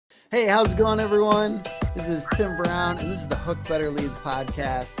Hey, how's it going, everyone? This is Tim Brown, and this is the Hook Better Leads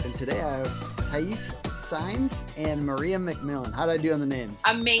podcast. And today I have Thais Saenz and Maria McMillan. How did I do on the names?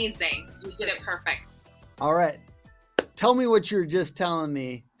 Amazing. You did it perfect. All right. Tell me what you were just telling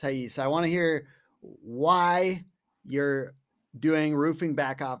me, Thais. I want to hear why you're doing roofing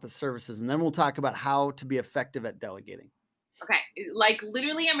back office services, and then we'll talk about how to be effective at delegating. Okay. Like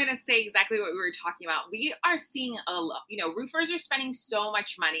literally, I'm going to say exactly what we were talking about. We are seeing roofers are spending so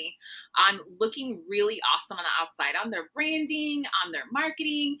much money on looking really awesome on the outside, on their branding, on their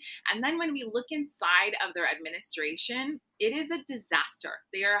marketing. And then when we look inside of their administration, it is a disaster.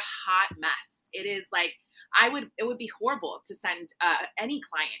 They are a hot mess. It is like, it would be horrible to send any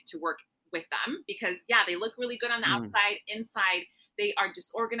client to work with them because they look really good on the outside. Inside, they are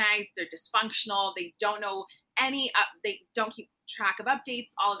disorganized. They're dysfunctional. They don't know they don't keep track of updates,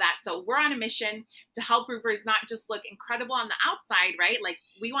 all of that. So we're on a mission to help roofers not just look incredible on the outside, right? Like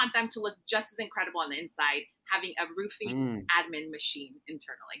we want them to look just as incredible on the inside, having a roofing admin machine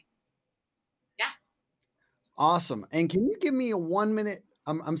internally. Yeah. Awesome. And can you give me a 1 minute?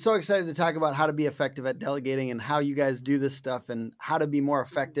 I'm so excited to talk about how to be effective at delegating and how you guys do this stuff and how to be more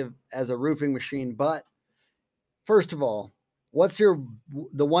effective as a roofing machine. But first of all, what's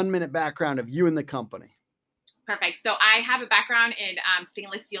the 1 minute background of you and the company? Perfect. So I have a background in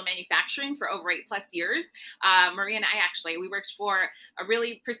stainless steel manufacturing for over 8+ years. Maria and I we worked for a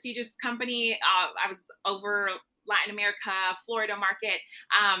really prestigious company. I was over Latin America, Florida market,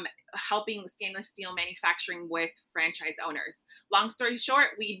 helping stainless steel manufacturing with franchise owners. Long story short,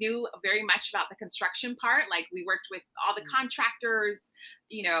 we knew very much about the construction part. Like we worked with all the contractors,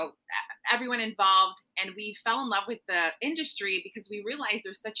 everyone involved, and we fell in love with the industry because we realized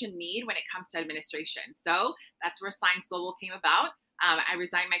there's such a need when it comes to administration. So that's where Signs Global came about. I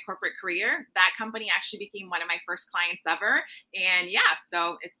resigned my corporate career. That company actually became one of my first clients ever. And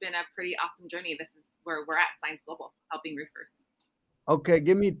so it's been a pretty awesome journey. This is where we're at, Signs Global, helping roofers. Okay,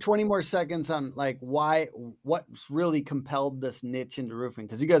 give me 20 more seconds on like what's really compelled this niche into roofing,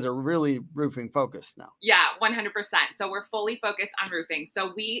 because you guys are really roofing focused now. Yeah, 100%. So we're fully focused on roofing.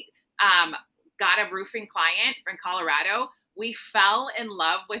 So we got a roofing client from Colorado. We fell in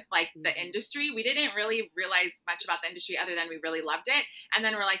love with like the industry. We didn't really realize much about the industry other than we really loved it. And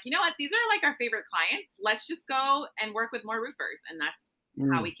then we're like, you know what? These are like our favorite clients. Let's just go and work with more roofers. And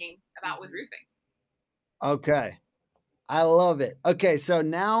that's how we came about with roofing. Okay. I love it. Okay. So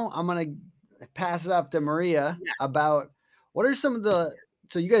now I'm going to pass it off to Maria about what are some of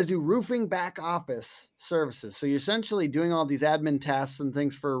so you guys do roofing back office services. So you're essentially doing all these admin tasks and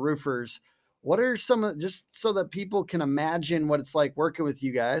things for roofers. What are just so that people can imagine what it's like working with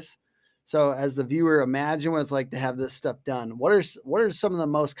you guys? So as the viewer, imagine what it's like to have this stuff done. What are some of the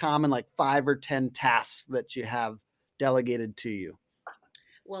most common, like 5 or 10 tasks that you have delegated to you?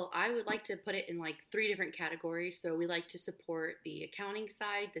 Well, I would like to put it in like 3 different categories. So we like to support the accounting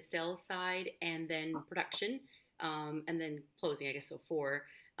side, the sales side, and then production, and then closing, I guess, so 4.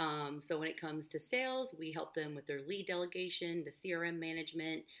 So when it comes to sales, we help them with their lead delegation, the CRM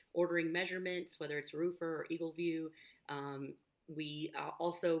management, ordering measurements, whether it's Roofer or EagleView. We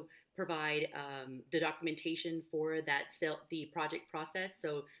also provide the documentation for the project process.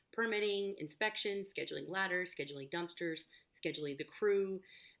 So permitting, inspections, scheduling ladders, scheduling dumpsters, scheduling the crew.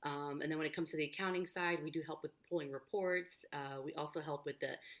 And then when it comes to the accounting side, we do help with pulling reports. We also help with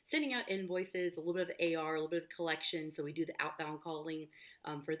the sending out invoices, a little bit of AR, a little bit of collection. So we do the outbound calling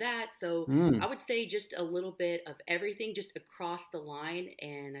for that. So I would say just a little bit of everything just across the line.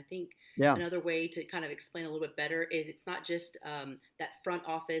 And I think another way to kind of explain a little bit better is it's not just that front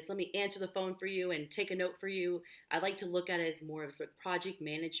office, let me answer the phone for you and take a note for you. I like to look at it as more of sort of project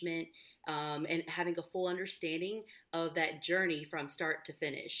management and having a full understanding of that journey from start to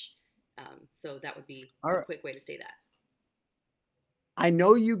finish. So that would be a quick way to say that. I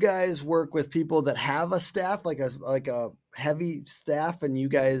know you guys work with people that have a staff, like a heavy staff, and you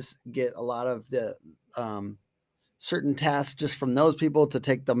guys get a lot of the certain tasks just from those people to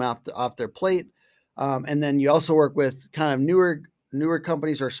take them off their plate. And then you also work with kind of newer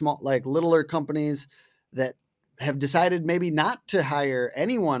companies or small, like littler companies that have decided maybe not to hire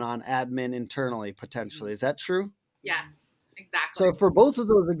anyone on admin internally, potentially. Is that true? Yes, exactly. So for both of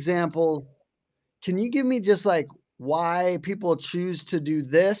those examples, can you give me just like why people choose to do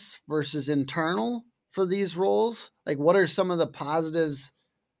this versus internal for these roles? Like what are some of the positives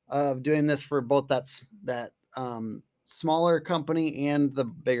of doing this for both that smaller company and the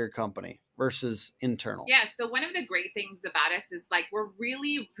bigger company versus internal? Yeah. So one of the great things about us is like we're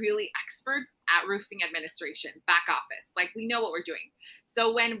really, really experts at roofing administration, back office. Like we know what we're doing.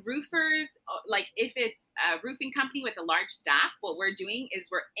 So when roofers, like if it's a roofing company with a large staff, what we're doing is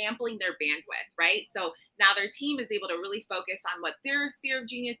we're ampling their bandwidth, right? So now their team is able to really focus on what their sphere of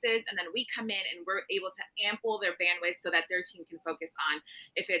genius is, and then we come in and we're able to ample their bandwidth so that their team can focus on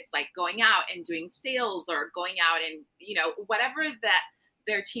if it's like going out and doing sales or going out and whatever that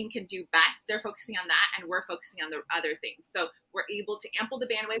their team can do best, they're focusing on that, and we're focusing on the other things. So we're able to ample the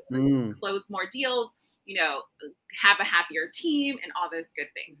bandwidth, so we can close more deals, have a happier team, and all those good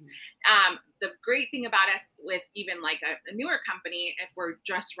things. The great thing about us with even like a newer company, if we're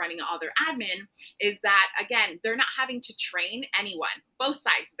just running all their admin, is that, again, they're not having to train anyone, both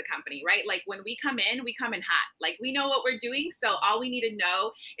sides of the company, right? Like when we come in hot. Like we know what we're doing. So all we need to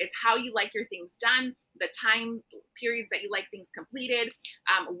know is how you like your things done, the time periods that you like things completed.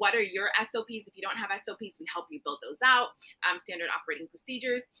 What are your SOPs? If you don't have SOPs, we help you build those out. Standard operating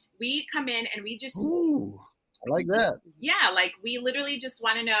procedures. We come in and we just... Ooh, I like that. Yeah, like we literally just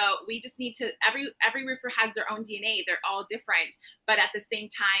want to know. We just need to... Every roofer has their own DNA. They're all different, but at the same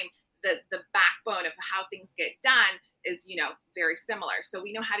time, the backbone of how things get done is very similar. So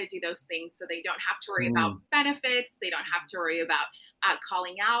we know how to do those things, so they don't have to worry about benefits. They don't have to worry about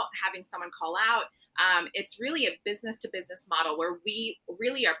calling out, having someone call out. It's really a business to business model where we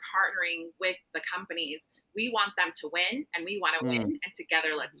really are partnering with the companies. We want them to win, and we want to win, and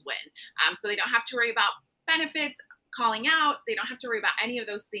together let's win. So they don't have to worry about benefits, calling out. They don't have to worry about any of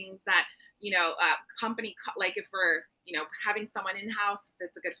those things that company, like if we're having someone in house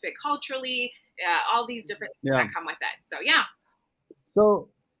that's a good fit culturally, all these different things that come with it. So yeah. So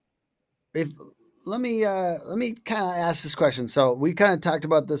let me kind of ask this question. So we kind of talked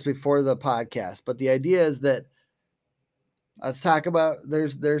about this before the podcast, but the idea is that let's talk about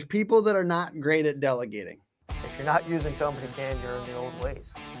there's people that are not great at delegating. If you're not using Company CAM, you're in the old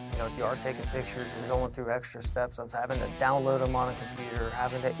ways. If you are taking pictures, you're going through extra steps of having to download them on a computer,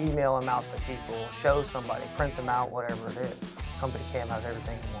 having to email them out to people, show somebody, print them out, whatever it is. Company CAM has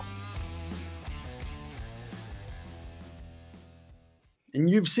everything you want. And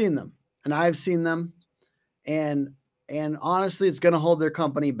you've seen them, and I've seen them, and honestly, it's going to hold their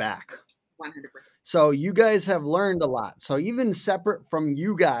company back. 100%. So you guys have learned a lot. So even separate from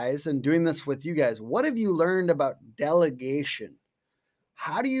you guys and doing this with you guys, what have you learned about delegation?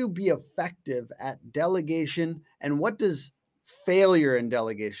 How do you be effective at delegation, and what does failure in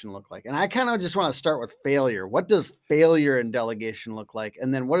delegation look like? And I kind of just want to start with failure. What does failure in delegation look like?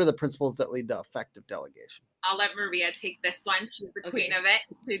 And then what are the principles that lead to effective delegation? I'll let Maria take this one. She's the queen of it.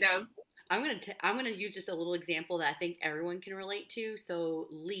 She knows. I'm gonna use just a little example that I think everyone can relate to. So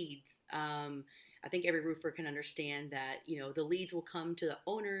leads. I think every roofer can understand that, the leads will come to the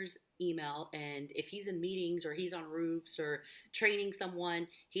owner's email, and if he's in meetings or he's on roofs or training someone,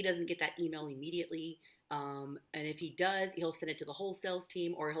 he doesn't get that email immediately. And if he does, he'll send it to the whole sales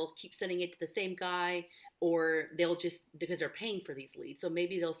team, or he'll keep sending it to the same guy, or they'll just, because they're paying for these leads, so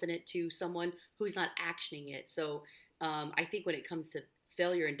maybe they'll send it to someone who's not actioning it. So I think when it comes to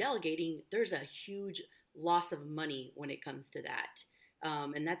failure in delegating, there's a huge loss of money when it comes to that.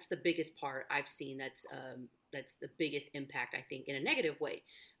 And that's the biggest part I've seen. That's the biggest impact, I think, in a negative way.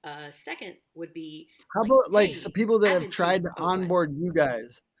 Second would be how about some people that have tried to onboard you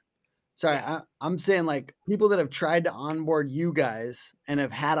guys. Sorry, yeah. I'm saying like people that have tried to onboard you guys and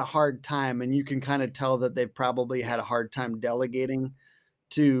have had a hard time, and you can kind of tell that they've probably had a hard time delegating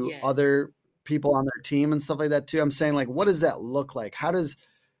to other people on their team and stuff like that too. I'm saying like, what does that look like?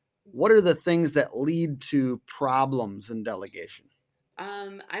 What are the things that lead to problems in delegation?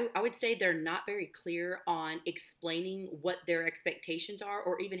 I would say they're not very clear on explaining what their expectations are,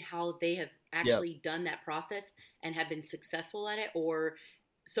 or even how they have actually done that process and have been successful at it, or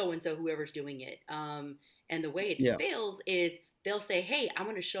so-and-so, whoever's doing it. And the way it fails is they'll say, hey, I'm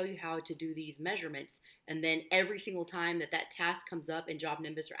going to show you how to do these measurements. And then every single time that task comes up in Job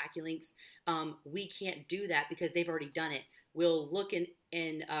Nimbus or AccuLynx, we can't do that because they've already done it. We'll look in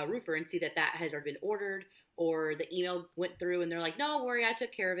Roofer and see that has already been ordered, or the email went through and they're like, no worry, I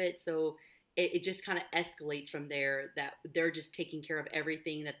took care of it. So it just kind of escalates from there, that they're just taking care of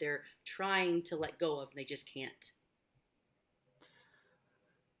everything that they're trying to let go of, and they just can't.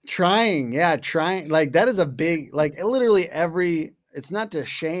 Trying. Like that is a big, like literally it's not to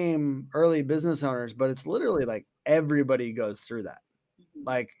shame early business owners, but it's literally like everybody goes through that.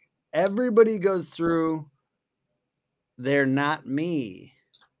 Like everybody goes through, they're not me.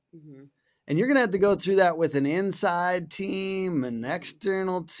 Mm-hmm. And you're going to have to go through that with an inside team, an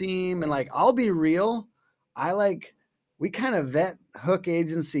external team. And like, I'll be real. We kind of vet hook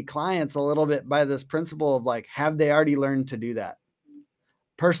agency clients a little bit by this principle of like, have they already learned to do that?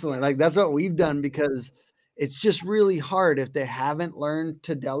 Personally, like that's what we've done, because it's just really hard if they haven't learned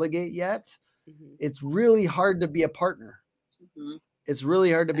to delegate yet. It's really hard to be a partner. It's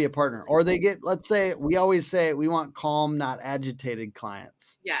really hard to be a partner. Or they get, let's say, we always say we want calm, not agitated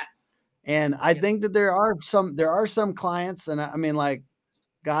clients. Yes. And I think that there are some clients, and I mean, like,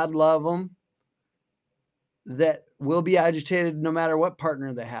 God love them, that will be agitated no matter what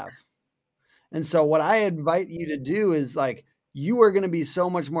partner they have. And so what I invite you to do is, like, you are going to be so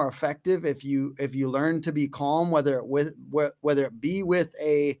much more effective if you learn to be calm, whether it be with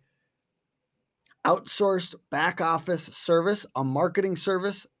a outsourced back office service, a marketing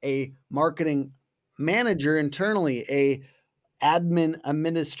service, a marketing manager internally, a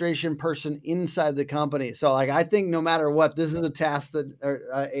administration person inside the company. So like, I think no matter what, this is a task that, or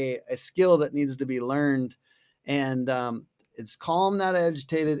a skill that needs to be learned. And it's calm, not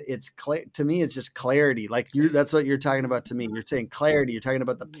agitated. It's to me, it's just clarity. Like that's what you're talking about to me. You're saying clarity. You're talking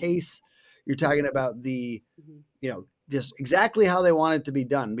about the pace. You're talking about the, just exactly how they want it to be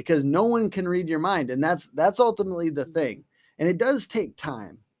done, because no one can read your mind. And that's ultimately the thing. And it does take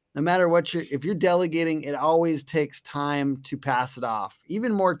time. No matter what if you're delegating, it always takes time to pass it off,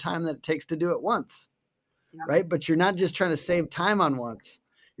 even more time than it takes to do it once. Right. But you're not just trying to save time on once.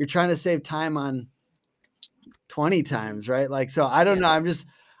 You're trying to save time on 20 times. Right. Like, so I don't know. I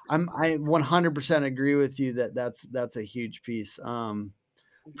 100% agree with you that's a huge piece.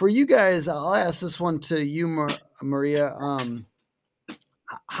 For you guys, I'll ask this one to you, Maria.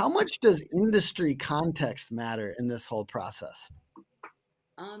 How much does industry context matter in this whole process?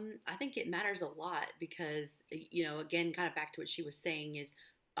 I think it matters a lot because, again, kind of back to what she was saying is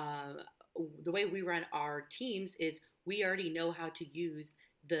the way we run our teams is we already know how to use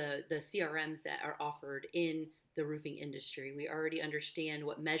the CRMs that are offered in the roofing industry. We already understand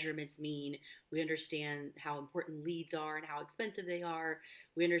what measurements mean. We understand how important leads are and how expensive they are.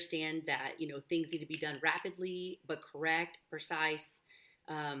 We understand that, things need to be done rapidly, but correct, precise.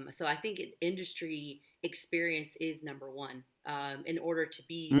 So I think industry experience is number one in order to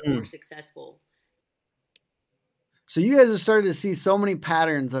be more successful. So you guys have started to see so many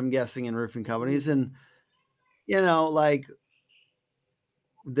patterns, I'm guessing, in roofing companies, and like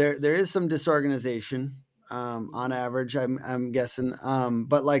there is some disorganization on average, I'm guessing.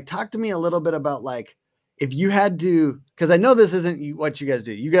 But like, talk to me a little bit about like, if you had to, because I know this isn't what you guys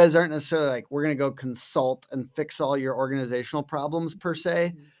do. You guys aren't necessarily like, we're going to go consult and fix all your organizational problems per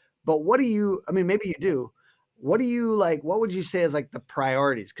se. But maybe you do. What do you like? What would you say is like the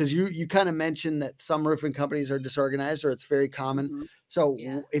priorities? Because you kind of mentioned that some roofing companies are disorganized, or it's very common. So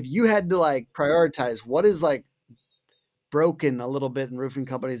if you had to like prioritize, what is like broken a little bit in roofing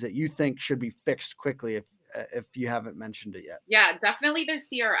companies that you think should be fixed quickly if you haven't mentioned it yet? Yeah, definitely their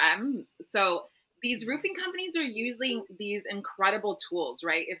CRM. So these roofing companies are using these incredible tools,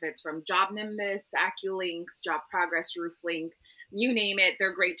 right? If it's from Job Nimbus, AccuLinks, Job Progress, RoofLink, you name it,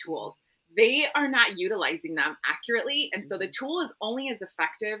 they're great tools. They are not utilizing them accurately. And so the tool is only as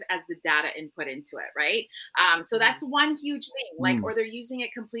effective as the data input into it, right? So that's one huge thing, or they're using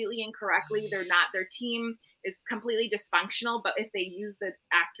it completely incorrectly. Their team is completely dysfunctional, but if they use the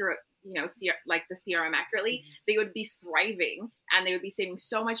accurate, like the CRM accurately, they would be thriving and they would be saving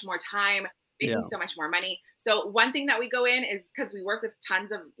so much more time, making so much more money. So one thing that we go in is, because we work with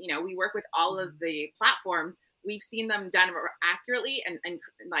tons of, we work with all of the platforms, we've seen them done accurately and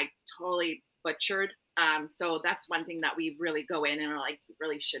like totally butchered. So that's one thing that we really go in and are like, you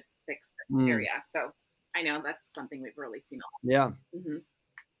really should fix this area. So I know that's something we've really seen a lot.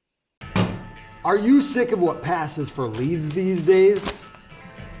 Yeah. Are you sick of what passes for leads these days?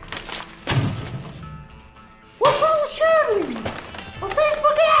 What's wrong with share leads or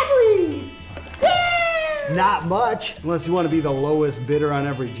Facebook ad leads? Yeah! Not much, unless you want to be the lowest bidder on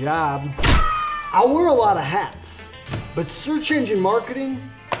every job. I wear a lot of hats, but search engine marketing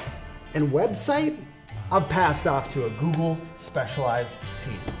and website, I've passed off to a Google specialized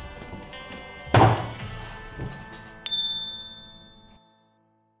team.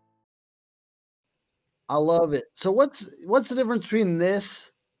 I love it. So what's the difference between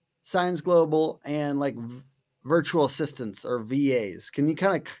this, Signs Global, and like virtual assistants or VAs? Can you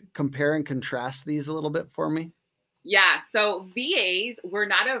kind of compare and contrast these a little bit for me? Yeah. So VAs, we're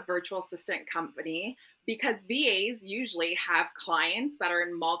not a virtual assistant company because VAs usually have clients that are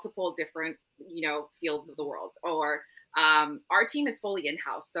in multiple different, fields of the world, or our team is fully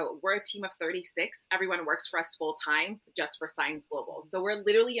in-house. So we're a team of 36. Everyone works for us full time just for Signs Global. So we're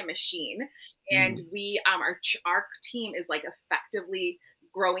literally a machine, and we, our team is like effectively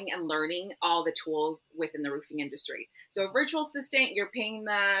growing and learning all the tools within the roofing industry. So a virtual assistant, you're paying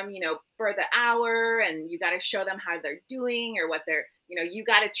them, for the hour, and you got to show them how they're doing or what they're, you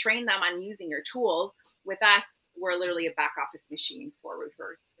got to train them on using your tools. With us, we're literally a back office machine for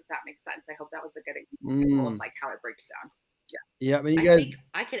roofers, if that makes sense. I hope that was a good example of like how it breaks down. Yeah. I mean, I think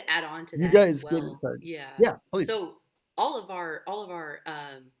I could add on to that as well. Yeah. Yeah, please. So all of our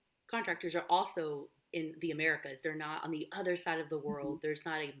contractors are also in the Americas. They're not on the other side of the world. There's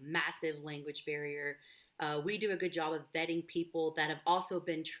not a massive language barrier. We do a good job of vetting people that have also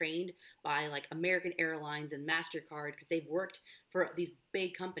been trained by like American Airlines and MasterCard, because they've worked for these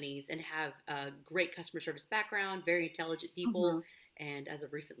big companies and have a great customer service background, very intelligent people. And as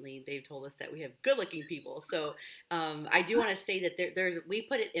of recently, they've told us that we have good-looking people. So I do want to say that we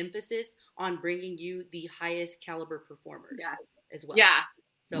put an emphasis on bringing you the highest caliber performers as well. Yeah.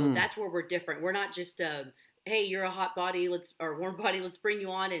 So that's where we're different. We're not just, hey, you're a hot body, or warm body, let's bring you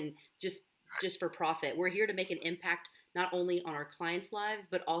on and just for profit. We're here to make an impact not only on our clients' lives,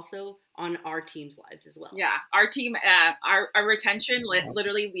 but also on our team's lives as well. Yeah, our team, our retention,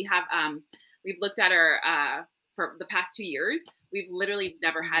 literally, we have, we've looked at our, for the past 2 years, we've literally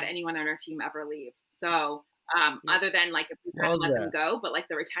never had anyone on our team ever leave. So other than like if we kind of let them go, but like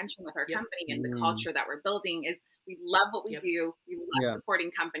the retention with our company and the culture that we're building is we love what we do. We love supporting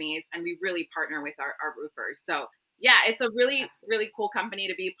companies, and we really partner with our roofers. So yeah, it's a really, really cool company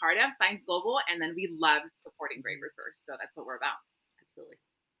to be a part of, Signs Global. And then we love supporting great roofers. So that's what we're about. Absolutely.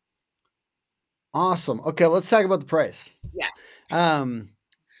 Awesome. Okay, let's talk about the price. Yeah.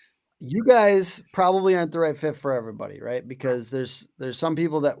 You guys probably aren't the right fit for everybody, right? Because there's some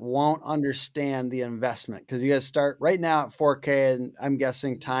people that won't understand the investment, because you guys start right now at 4K, and I'm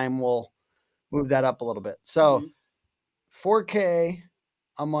guessing time will move that up a little bit. So 4K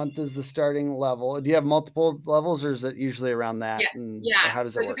a month is the starting level. Do you have multiple levels, or is it usually around that? Yeah. How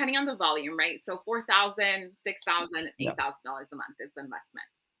does it work? Depending on the volume, right? So $4,000, $6,000, $8,000 a month is the investment.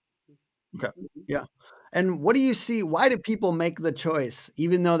 Okay. Yeah. And what do you see? Why do people make the choice,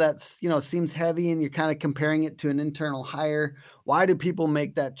 even though that's, seems heavy and you're kind of comparing it to an internal hire? Why do people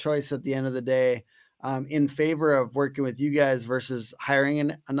make that choice at the end of the day in favor of working with you guys versus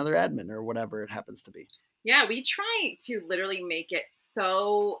hiring another admin or whatever it happens to be? Yeah, we try to literally make it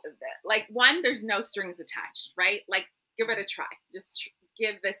so like, one, there's no strings attached, right? Like, give it a try. Just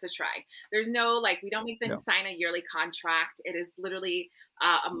give this a try. There's no, we don't make them sign a yearly contract. It is literally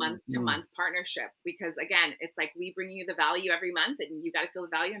a month to month partnership, because again, it's like we bring you the value every month and you got to feel the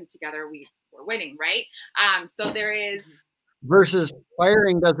value, and together we're winning, right? So there is versus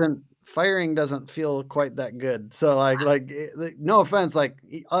firing doesn't feel quite that good. So no offense, like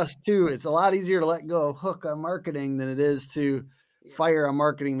us too, it's a lot easier to let go of hook on marketing than it is to fire a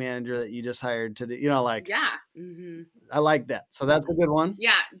marketing manager that you just hired to do, I like that. So that's a good one.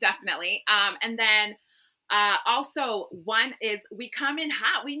 Yeah, definitely. And then also, one is we come in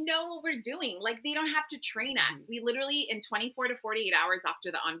hot. We know what we're doing. Like, they don't have to train us. We literally, in 24 to 48 hours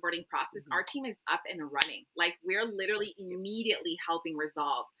after the onboarding process, our team is up and running. Like, we're literally immediately helping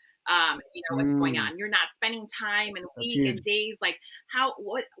resolve what's going on. You're not spending time and weeks and days. Like, how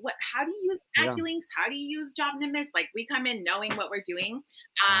do you use AccuLinks? How do you use JobNimbus? Like, we come in knowing what we're doing.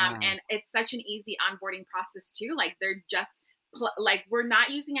 And it's such an easy onboarding process too. Like, they're just we're not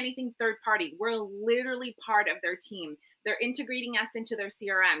using anything third party. We're literally part of their team. They're integrating us into their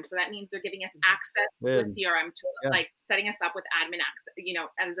CRM. So that means they're giving us access to a CRM tool, like setting us up with admin access,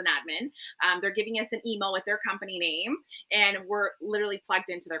 as an admin. They're giving us an email with their company name, and we're literally plugged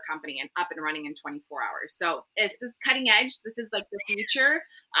into their company and up and running in 24 hours. So this is cutting edge. This is like the future.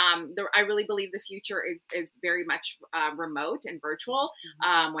 I really believe the future is very much remote and virtual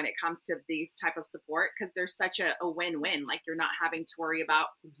when it comes to these type of support, because there's such a win-win. Like, you're not having to worry about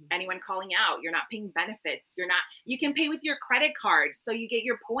anyone calling out. You're not paying benefits. You can pay with your credit card, so you get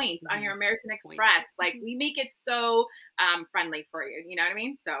your points on your American Express. Like, we make it so friendly for you. You know what I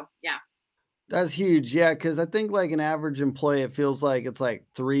mean? So yeah. That's huge. Yeah. Cause I think like an average employee, it feels like it's like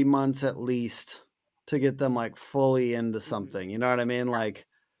 3 months at least to get them like fully into something. You know what I mean? Like,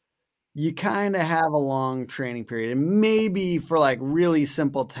 you kind of have a long training period, and maybe for like really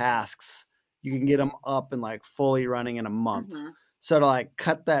simple tasks, you can get them up and like fully running in a month. So to like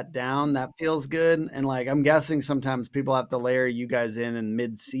cut that down, that feels good. And like, I'm guessing sometimes people have to layer you guys in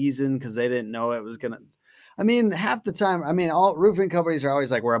mid-season because they didn't know it was going to, half the time, all roofing companies are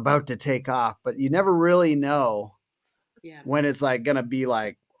always like, we're about to take off, but you never really know when it's like going to be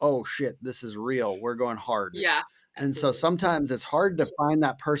like, oh shit, this is real. We're going hard. Yeah. And so sometimes it's hard to find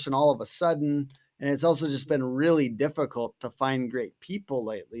that person all of a sudden. And it's also just been really difficult to find great people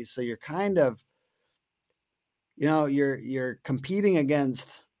lately. So you're kind of, you're competing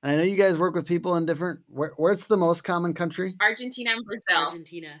against, and I know you guys work with people in different, where's the most common country? Argentina and Brazil.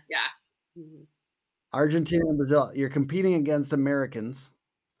 Argentina. Yeah. Mhm. Argentina and Brazil. You're competing against Americans,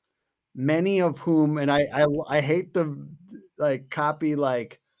 many of whom, and I hate to like copy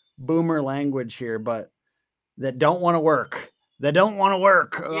like boomer language here, but that don't want to work. They don't want to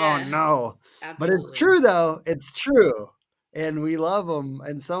work. Yeah. Oh no. But Absolutely. it's true though. It's true. And we love them.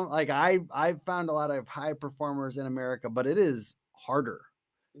 And so like I've found a lot of high performers in America, but it is harder.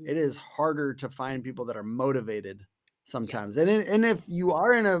 It is harder to find people that are motivated sometimes. And if you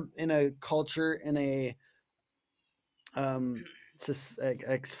are in a culture, in a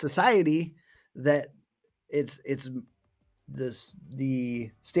society that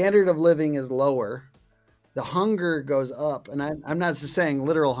the standard of living is lower, the hunger goes up. And I'm not just saying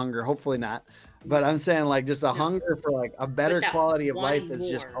literal hunger, hopefully not, but I'm saying like just a hunger for like a better quality of life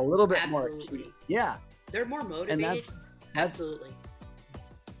is just a little bit more acute. Yeah. They're more motivated. And that's absolutely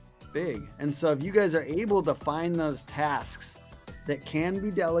big. And so if you guys are able to find those tasks that can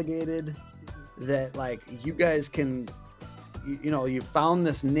be delegated, that like you guys can, you found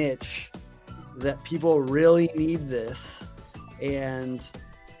this niche that people really need this, and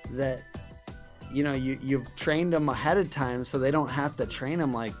that you've trained them ahead of time so they don't have to train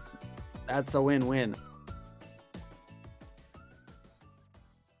them, like that's a win-win.